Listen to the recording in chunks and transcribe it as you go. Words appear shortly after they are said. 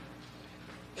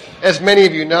As many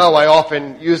of you know, I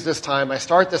often use this time, I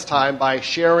start this time by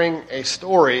sharing a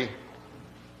story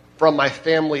from my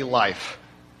family life.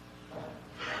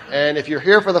 And if you're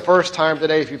here for the first time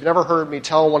today, if you've never heard me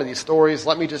tell one of these stories,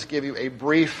 let me just give you a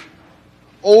brief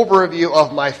overview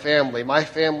of my family. My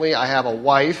family, I have a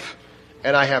wife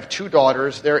and I have two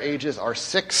daughters. Their ages are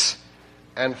 6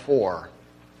 and 4.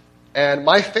 And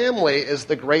my family is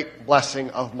the great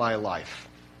blessing of my life.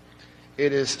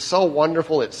 It is so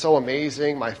wonderful. It's so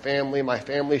amazing. My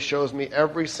family shows me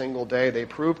every single day. They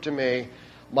prove to me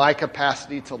my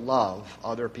capacity to love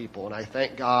other people. And I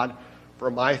thank God for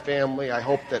my family. I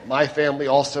hope that my family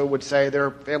also would say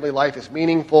their family life is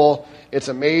meaningful. It's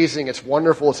amazing. It's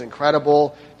wonderful. It's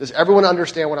incredible. Does everyone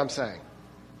understand what I'm saying?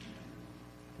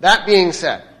 That being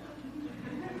said,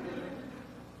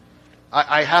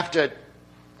 I have to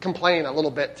complain a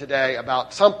little bit today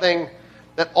about something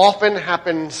that often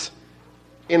happens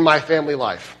in my family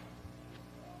life.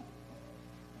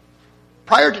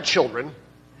 Prior to children,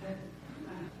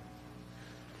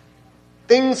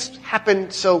 things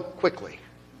happened so quickly.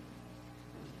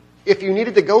 If you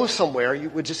needed to go somewhere, you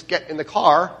would just get in the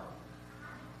car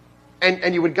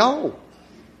and you would go.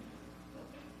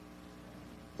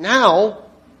 Now,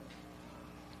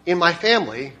 in my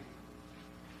family,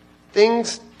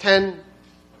 things tend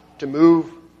to move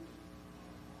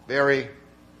very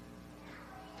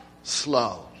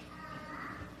slow.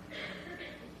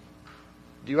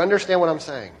 Do you understand what I'm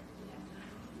saying?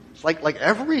 It's like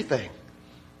everything.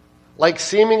 Like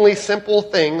seemingly simple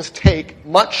things take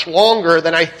much longer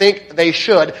than I think they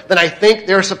should, than I think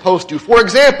they're supposed to. For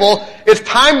example, it's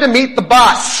time to meet the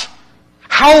bus.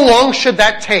 How long should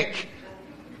that take?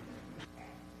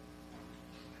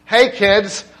 Hey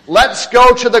kids, let's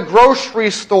go to the grocery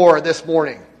store this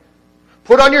morning.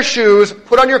 Put on your shoes,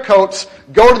 put on your coats,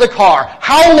 go to the car.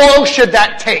 How long should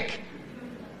that take?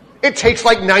 It takes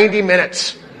like 90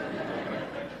 minutes.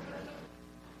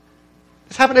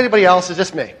 This happen to anybody else? Is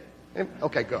this me?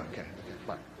 Okay, good. Okay,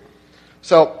 fine.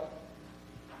 So,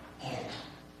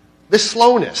 this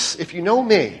slowness, if you know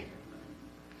me,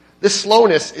 this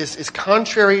slowness is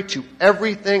contrary to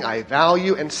everything I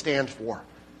value and stand for.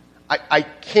 I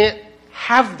can't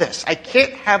have this. I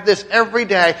can't have this every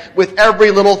day with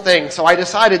every little thing. So I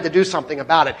decided to do something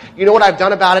about it. You know what I've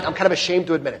done about it? I'm kind of ashamed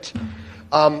to admit it.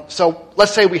 So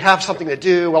let's say we have something to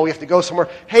do. Well, we have to go somewhere.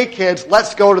 Hey, kids,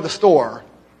 let's go to the store.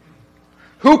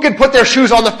 Who can put their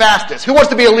shoes on the fastest? Who wants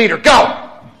to be a leader? Go!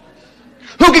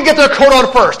 Who can get their coat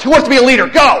on first? Who wants to be a leader?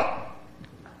 Go!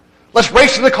 Let's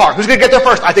race to the car. Who's going to get there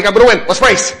first? I think I'm going to win. Let's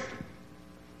race.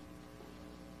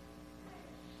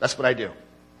 That's what I do.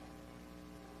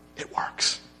 It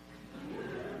works.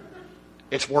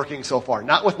 It's working so far.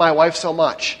 Not with my wife so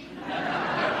much.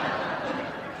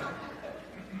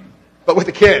 But with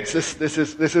the kids, this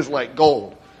is like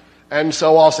gold. And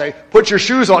so I'll say, put your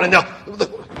shoes on, and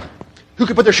who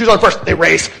can put their shoes on first? They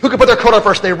race. Who can put their coat on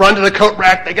first? They run to the coat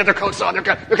rack. They get their coats on. They're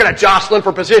kind of jostling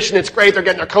for position. It's great. They're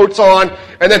getting their coats on.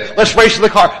 And then let's race to the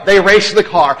car. They race to the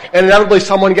car. And inevitably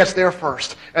someone gets there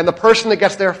first. And the person that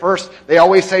gets there first, they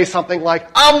always say something like,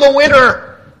 I'm the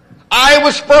winner. I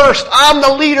was first. I'm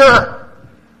the leader.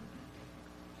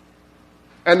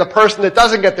 And the person that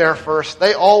doesn't get there first,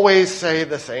 they always say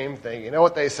the same thing. You know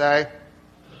what they say?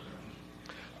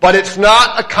 But it's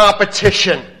not a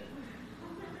competition.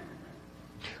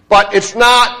 But it's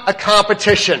not a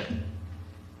competition.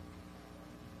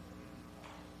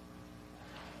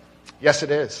 Yes,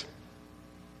 it is.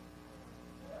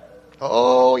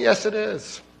 Oh, yes, it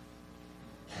is.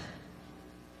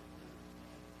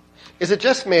 Is it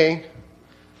just me,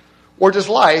 or does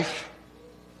life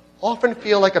often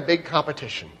feel like a big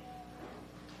competition?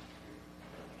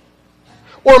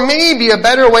 Or maybe a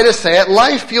better way to say it,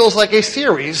 life feels like a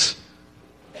series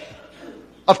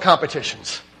of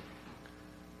competitions.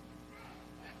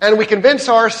 And we convince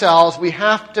ourselves we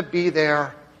have to be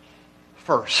there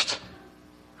first.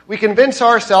 We convince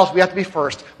ourselves we have to be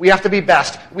first. We have to be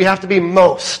best. We have to be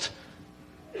most.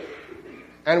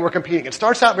 And we're competing. It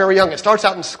starts out very young. It starts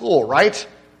out in school, right?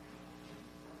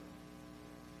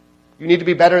 You need to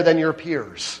be better than your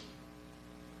peers.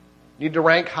 You need to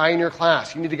rank high in your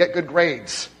class. You need to get good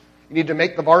grades. You need to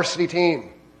make the varsity team.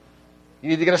 You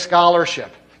need to get a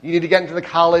scholarship. You need to get into the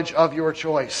college of your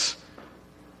choice.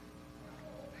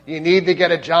 You need to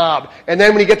get a job. And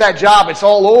then when you get that job, it's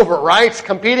all over, right?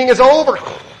 Competing is over.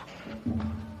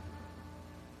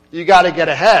 You got to get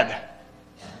ahead.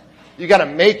 You got to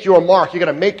make your mark. You got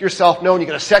to make yourself known. You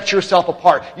got to set yourself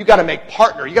apart. You got to make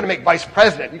partner. You got to make vice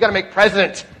president. You got to make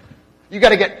president. You got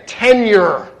to get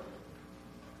tenure.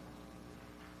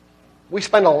 We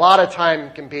spend a lot of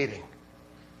time competing.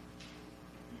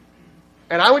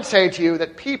 And I would say to you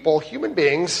that people, human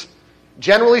beings,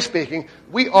 generally speaking,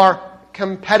 we are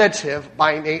competitive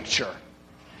by nature.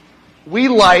 We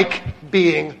like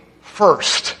being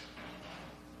first.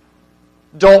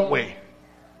 Don't we?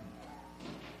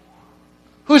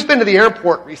 Who's been to the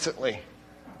airport recently?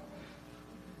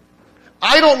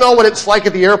 I don't know what it's like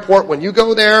at the airport when you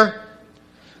go there.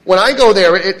 When I go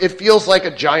there, it feels like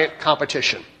a giant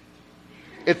competition.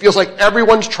 It feels like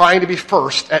everyone's trying to be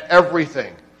first at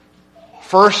everything.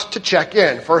 First to check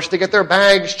in, first to get their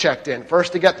bags checked in,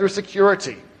 first to get through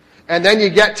security. And then you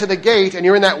get to the gate and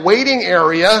you're in that waiting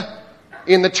area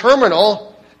in the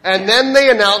terminal, and then they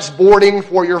announce boarding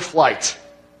for your flight.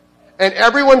 And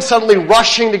everyone's suddenly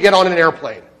rushing to get on an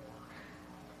airplane.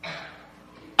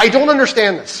 I don't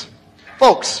understand this.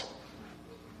 Folks,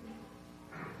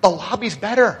 the lobby's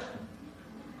better.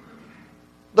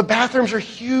 The bathrooms are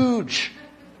huge.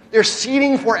 There's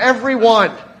seating for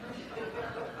everyone.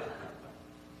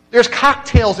 There's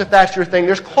cocktails if that's your thing.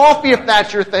 There's coffee if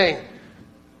that's your thing.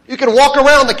 You can walk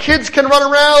around. The kids can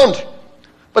run around.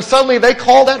 But suddenly they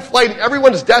call that flight and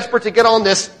everyone's desperate to get on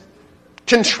this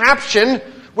contraption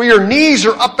where your knees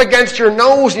are up against your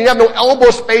nose and you have no elbow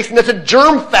space and it's a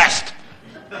germ fest.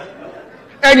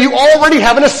 And you already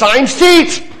have an assigned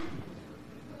seat.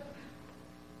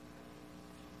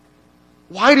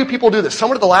 Why do people do this?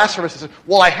 Someone at the last service said,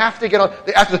 well, I have to get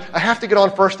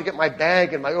on first to get my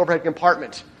bag in my overhead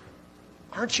compartment.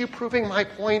 Aren't you proving my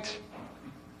point?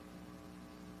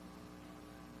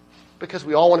 Because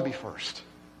we all want to be first.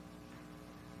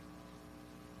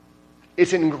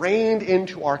 It's ingrained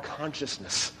into our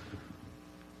consciousness.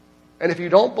 And if you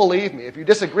don't believe me, if you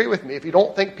disagree with me, if you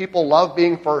don't think people love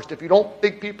being first, if you don't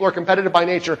think people are competitive by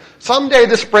nature, someday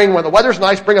this spring when the weather's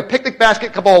nice, bring a picnic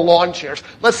basket, a couple of lawn chairs.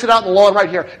 Let's sit out in the lawn right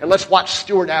here and let's watch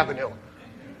Stewart Avenue.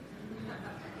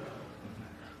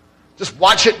 Just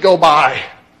watch it go by.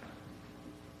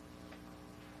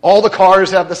 All the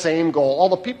cars have the same goal. All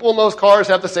the people in those cars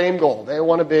have the same goal. They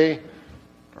want to be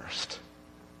first.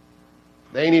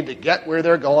 They need to get where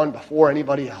they're going before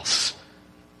anybody else.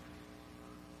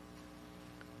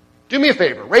 Do me a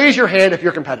favor. Raise your hand if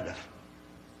you're competitive.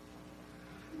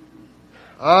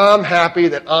 I'm happy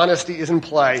that honesty is in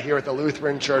play here at the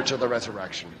Lutheran Church of the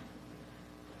Resurrection.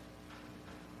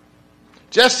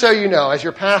 Just so you know, as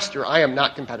your pastor, I am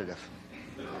not competitive.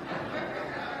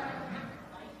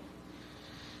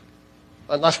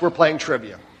 Unless we're playing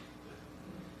trivia.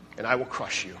 And I will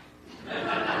crush you.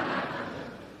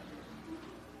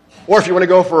 Or if you want to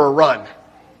go for a run.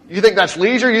 You think that's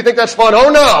leisure? You think that's fun? Oh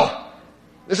no!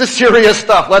 This is serious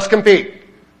stuff. Let's compete.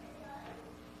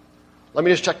 Let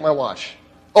me just check my watch.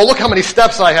 Oh, look how many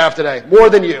steps I have today. More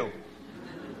than you.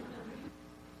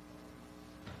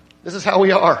 This is how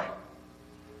we are.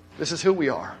 This is who we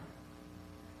are.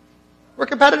 We're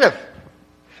competitive.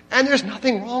 And there's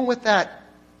nothing wrong with that.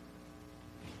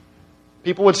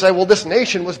 People would say, well, this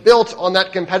nation was built on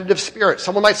that competitive spirit.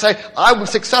 Someone might say, I was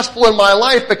successful in my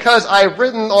life because I've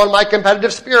ridden on my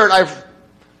competitive spirit. I've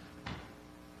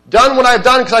done what I've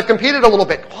done because I've competed a little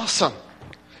bit. Awesome.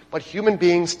 But human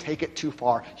beings take it too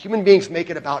far. Human beings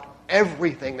make it about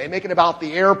everything. They make it about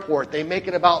the airport. They make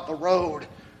it about the road.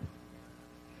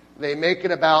 They make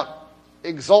it about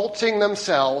exalting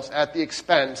themselves at the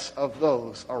expense of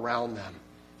those around them.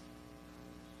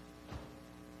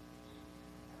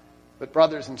 But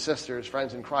brothers and sisters,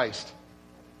 friends in Christ,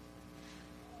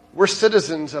 we're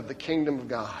citizens of the kingdom of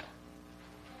God.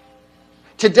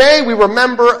 Today we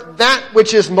remember that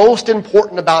which is most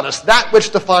important about us, that which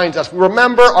defines us. We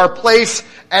remember our place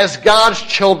as God's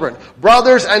children,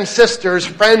 brothers and sisters,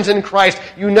 friends in Christ,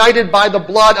 united by the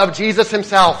blood of Jesus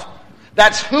himself.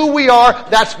 That's who we are,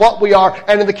 that's what we are.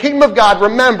 And in the kingdom of God,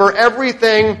 remember,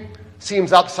 everything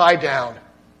seems upside down.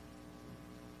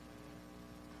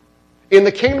 In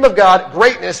the kingdom of God,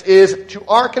 greatness is, to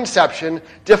our conception,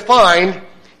 defined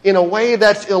in a way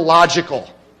that's illogical,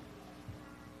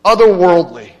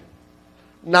 otherworldly,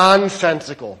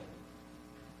 nonsensical.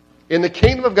 In the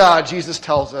kingdom of God, Jesus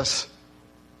tells us,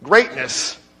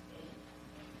 greatness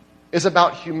is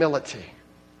about humility.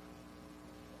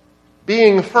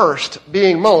 Being first,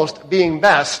 being most, being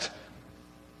best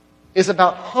is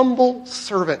about humble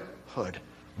servanthood.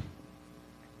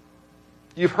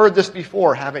 You've heard this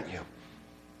before, haven't you?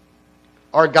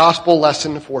 Our gospel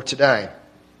lesson for today.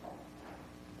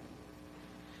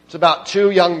 It's about two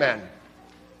young men.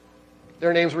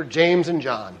 Their names were James and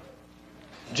John.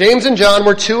 James and John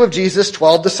were two of Jesus'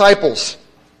 12 disciples.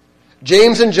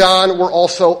 James and John were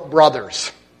also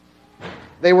brothers.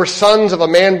 They were sons of a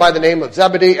man by the name of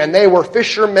Zebedee, and they were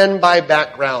fishermen by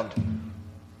background.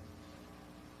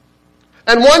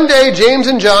 And one day, James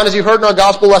and John, as you heard in our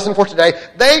gospel lesson for today,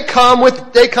 they come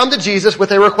to Jesus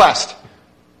with a request.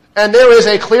 And there is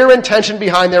a clear intention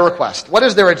behind their request. What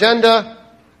is their agenda?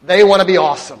 They want to be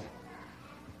awesome.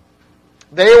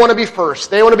 They want to be first.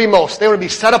 They want to be most. They want to be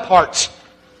set apart.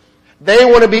 They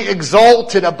want to be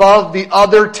exalted above the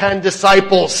other 10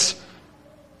 disciples.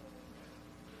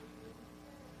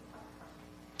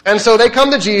 And so they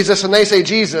come to Jesus and they say,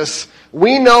 Jesus,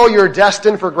 we know you're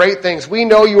destined for great things. We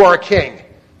know you are a king.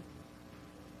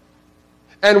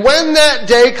 And when that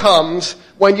day comes,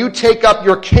 when you take up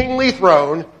your kingly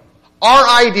throne, our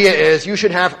idea is you should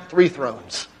have 3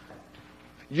 thrones.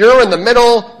 You're in the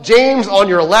middle, James on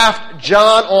your left,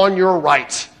 John on your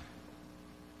right.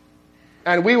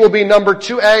 And we will be number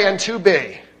 2A and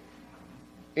 2B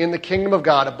in the kingdom of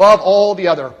God, above all the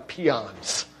other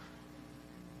peons.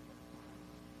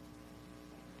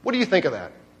 What do you think of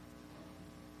that?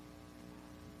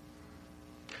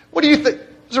 What do you think?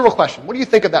 This is a real question. What do you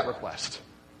think of that request?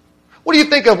 What do you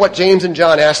think of what James and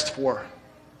John asked for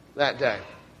that day?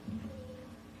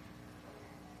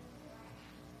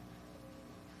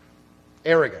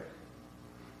 Arrogant.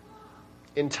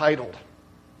 Entitled.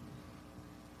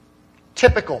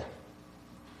 Typical.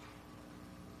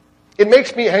 It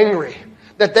makes me angry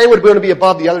that they would want to be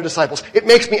above the other disciples. It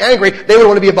makes me angry they would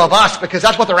want to be above us because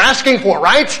that's what they're asking for,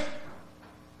 right?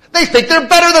 They think they're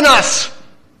better than us.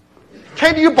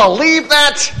 Can you believe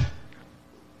that?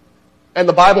 And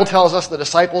the Bible tells us the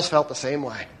disciples felt the same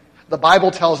way. The Bible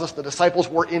tells us the disciples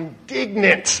were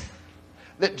indignant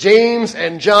that James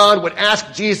and John would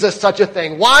ask Jesus such a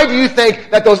thing. Why do you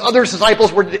think that those other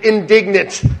disciples were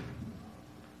indignant?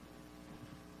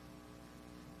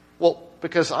 Well,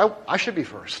 because I should be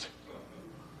first.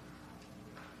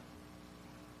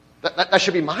 That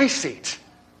should be my seat.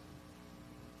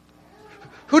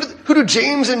 Who do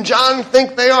James and John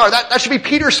think they are? That should be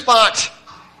Peter's spot.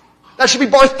 That should be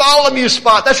Bartholomew's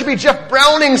spot. That should be Jeff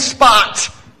Browning's spot.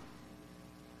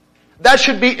 That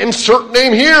should be insert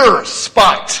name here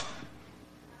spot.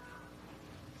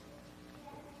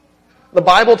 The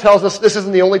Bible tells us this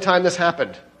isn't the only time this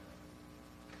happened.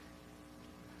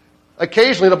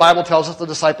 Occasionally the Bible tells us the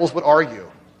disciples would argue.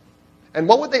 And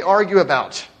what would they argue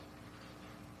about?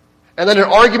 And then an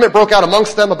argument broke out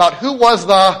amongst them about who was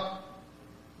the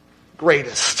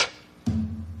greatest.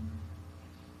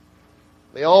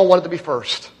 They all wanted to be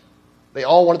first. They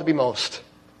all wanted to be most.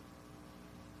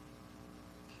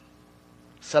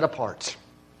 Set apart.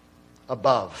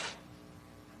 Above.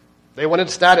 They wanted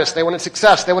status. They wanted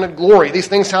success. They wanted glory. These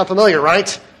things sound familiar,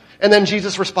 right? And then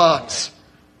Jesus responds.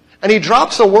 And he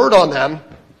drops a word on them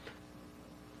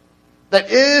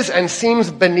that is and seems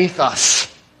beneath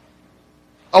us.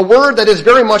 A word that is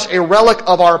very much a relic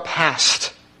of our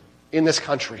past in this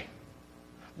country.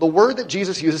 The word that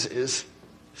Jesus uses is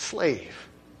slave.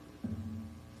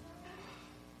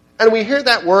 And we hear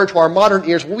that word to our modern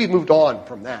ears. Well, we've moved on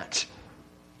from that.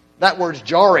 That word's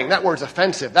jarring. That word's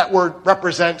offensive. That word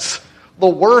represents the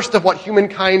worst of what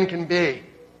humankind can be,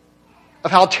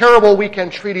 of how terrible we can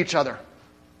treat each other.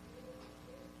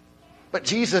 But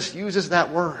Jesus uses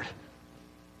that word.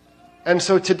 And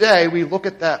so today we look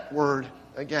at that word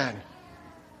again.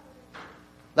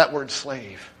 That word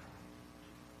slave.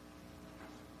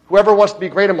 Whoever wants to be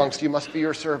great amongst you must be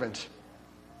your servant.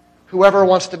 Whoever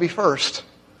wants to be first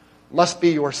must be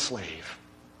your slave,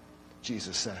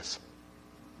 Jesus says.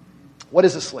 What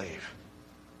is a slave?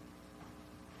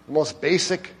 The most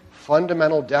basic,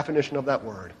 fundamental definition of that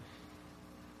word.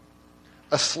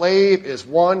 A slave is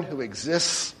one who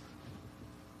exists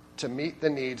to meet the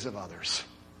needs of others.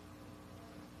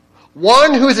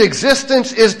 One whose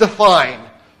existence is defined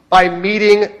by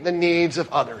meeting the needs of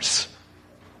others.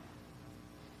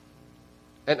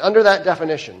 And under that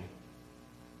definition,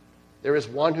 there is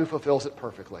one who fulfills it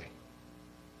perfectly.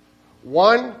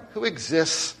 One who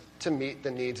exists to meet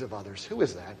the needs of others. Who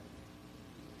is that?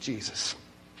 Jesus.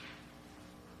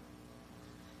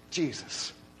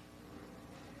 Jesus.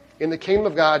 In the kingdom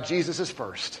of God, Jesus is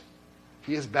first.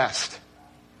 He is best.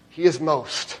 He is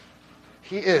most.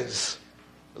 He is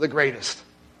the greatest.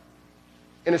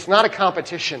 And it's not a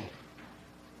competition.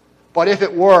 But if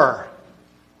it were,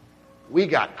 we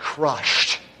got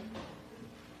crushed.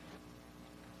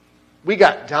 We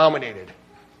got dominated.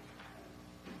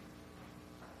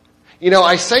 You know,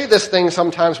 I say this thing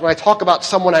sometimes when I talk about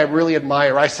someone I really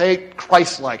admire. I say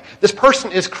Christ-like. This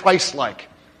person is Christ-like.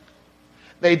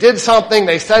 They did something,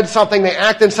 they said something, they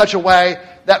acted in such a way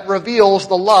that reveals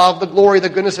the love, the glory, the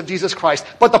goodness of Jesus Christ.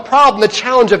 But the problem, the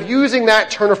challenge of using that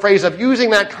turn of phrase, of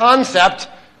using that concept,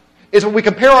 is when we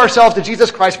compare ourselves to Jesus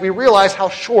Christ, we realize how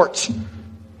short,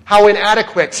 how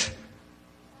inadequate,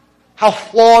 how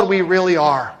flawed we really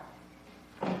are.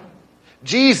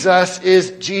 Jesus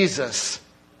is Jesus.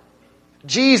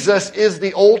 Jesus is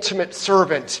the ultimate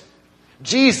servant.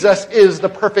 Jesus is the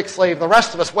perfect slave. The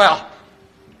rest of us, well,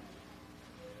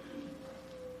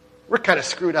 we're kind of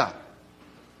screwed up,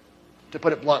 to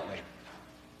put it bluntly.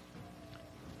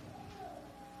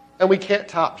 And we can't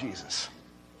top Jesus.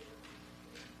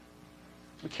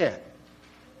 We can't.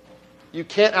 You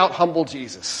can't out-humble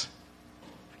Jesus.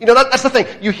 You know, that's the thing.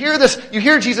 You hear this, you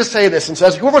hear Jesus say this and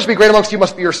says, whoever must be great amongst you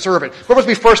must be your servant. Whoever must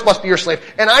be first must be your slave.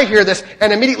 And I hear this,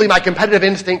 and immediately my competitive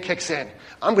instinct kicks in.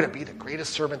 I'm going to be the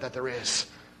greatest servant that there is.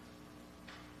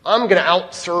 I'm going to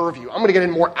out-serve you. I'm going to get in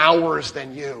more hours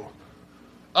than you.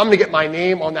 I'm going to get my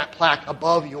name on that plaque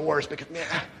above yours because,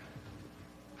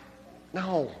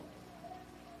 no.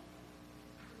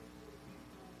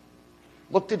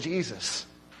 Look to Jesus.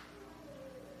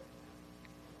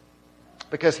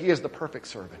 Because he is the perfect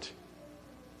servant.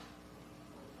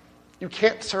 You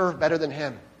can't serve better than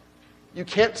him. You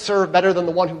can't serve better than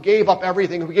the one who gave up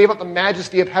everything, who gave up the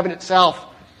majesty of heaven itself,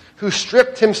 who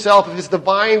stripped himself of his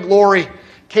divine glory,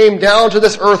 came down to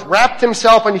this earth, wrapped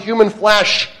himself in human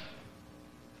flesh,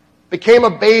 became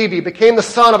a baby, became the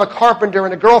son of a carpenter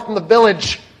and a girl from the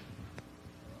village,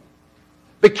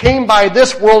 became by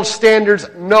this world's standards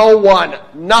no one,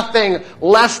 nothing,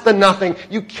 less than nothing.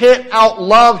 You can't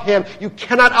outlove him. You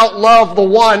cannot outlove the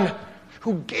one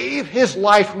who gave his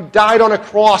life, who died on a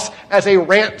cross as a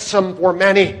ransom for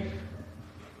many.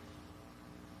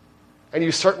 And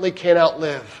you certainly can't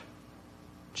outlive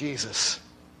Jesus.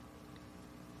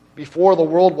 Before the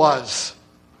world was,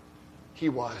 he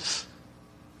was.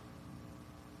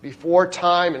 Before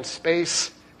time and space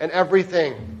and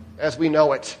everything as we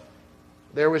know it,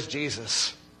 there was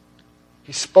Jesus.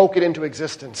 He spoke it into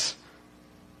existence.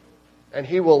 And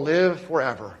he will live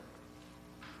forever.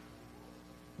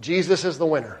 Jesus is the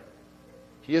winner.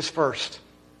 He is first.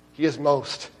 He is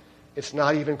most. It's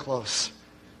not even close.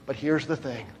 But here's the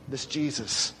thing. This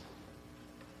Jesus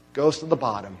goes to the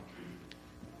bottom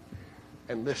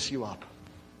and lifts you up.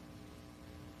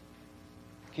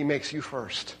 He makes you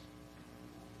first.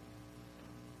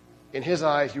 In his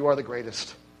eyes, you are the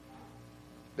greatest.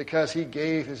 Because he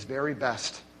gave his very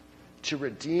best to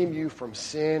redeem you from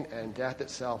sin and death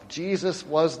itself. Jesus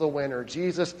was the winner.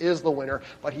 Jesus is the winner,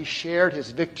 but he shared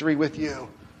his victory with you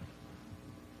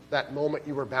that moment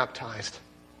you were baptized.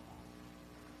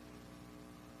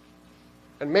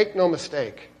 And make no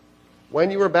mistake, when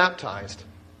you were baptized,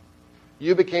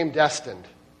 you became destined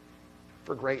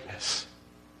for greatness.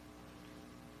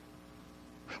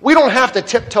 We don't have to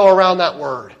tiptoe around that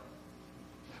word.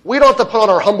 We don't have to put on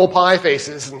our humble pie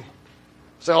faces and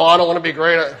say, oh, I don't want to be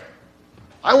great.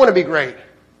 I want to be great.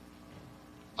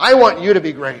 I want you to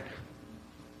be great.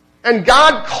 And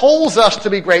God calls us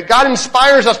to be great. God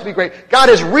inspires us to be great. God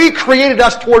has recreated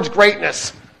us towards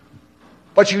greatness.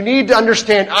 But you need to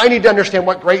understand, I need to understand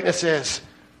what greatness is.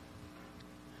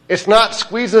 It's not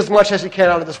squeeze as much as you can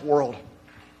out of this world.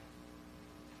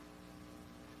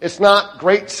 It's not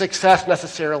great success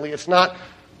necessarily. It's not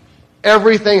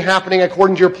everything happening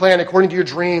according to your plan, according to your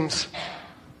dreams.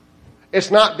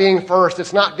 It's not being first.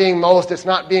 It's not being most. It's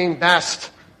not being best.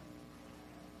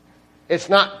 It's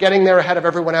not getting there ahead of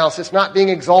everyone else. It's not being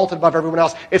exalted above everyone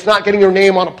else. It's not getting your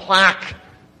name on a plaque.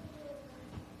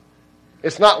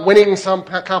 It's not winning some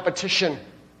competition.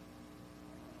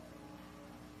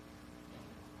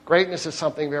 Greatness is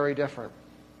something very different.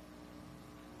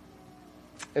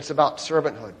 It's about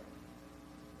servanthood.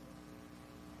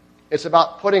 It's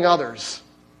about putting others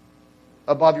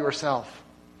above yourself.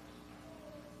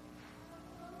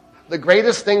 The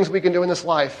greatest things we can do in this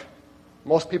life,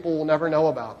 most people will never know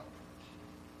about.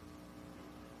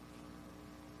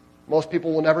 Most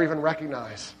people will never even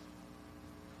recognize.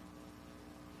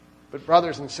 But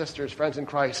brothers and sisters, friends in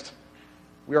Christ,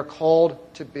 we are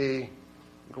called to be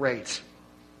great.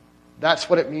 That's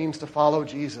what it means to follow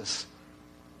Jesus.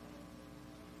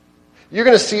 You're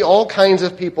going to see all kinds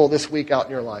of people this week out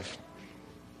in your life.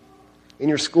 In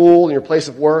your school, in your place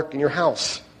of work, in your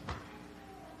house.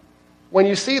 When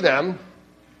you see them,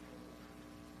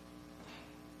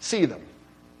 see them.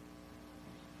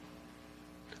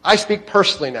 I speak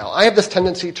personally now. I have this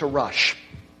tendency to rush.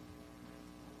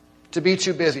 To be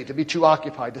too busy, to be too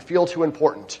occupied, to feel too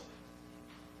important.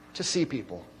 To see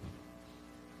people.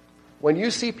 When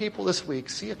you see people this week,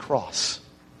 see a cross.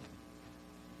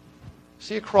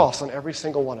 See a cross on every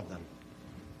single one of them.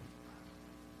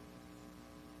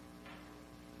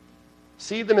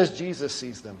 See them as Jesus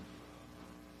sees them.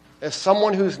 As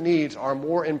someone whose needs are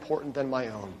more important than my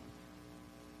own.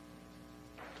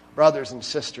 Brothers and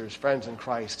sisters, friends in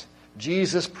Christ,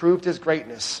 Jesus proved his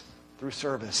greatness through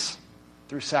service.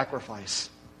 through sacrifice.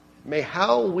 May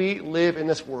how we live in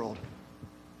this world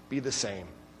be the same.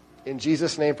 In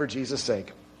Jesus' name, for Jesus'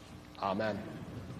 sake, amen.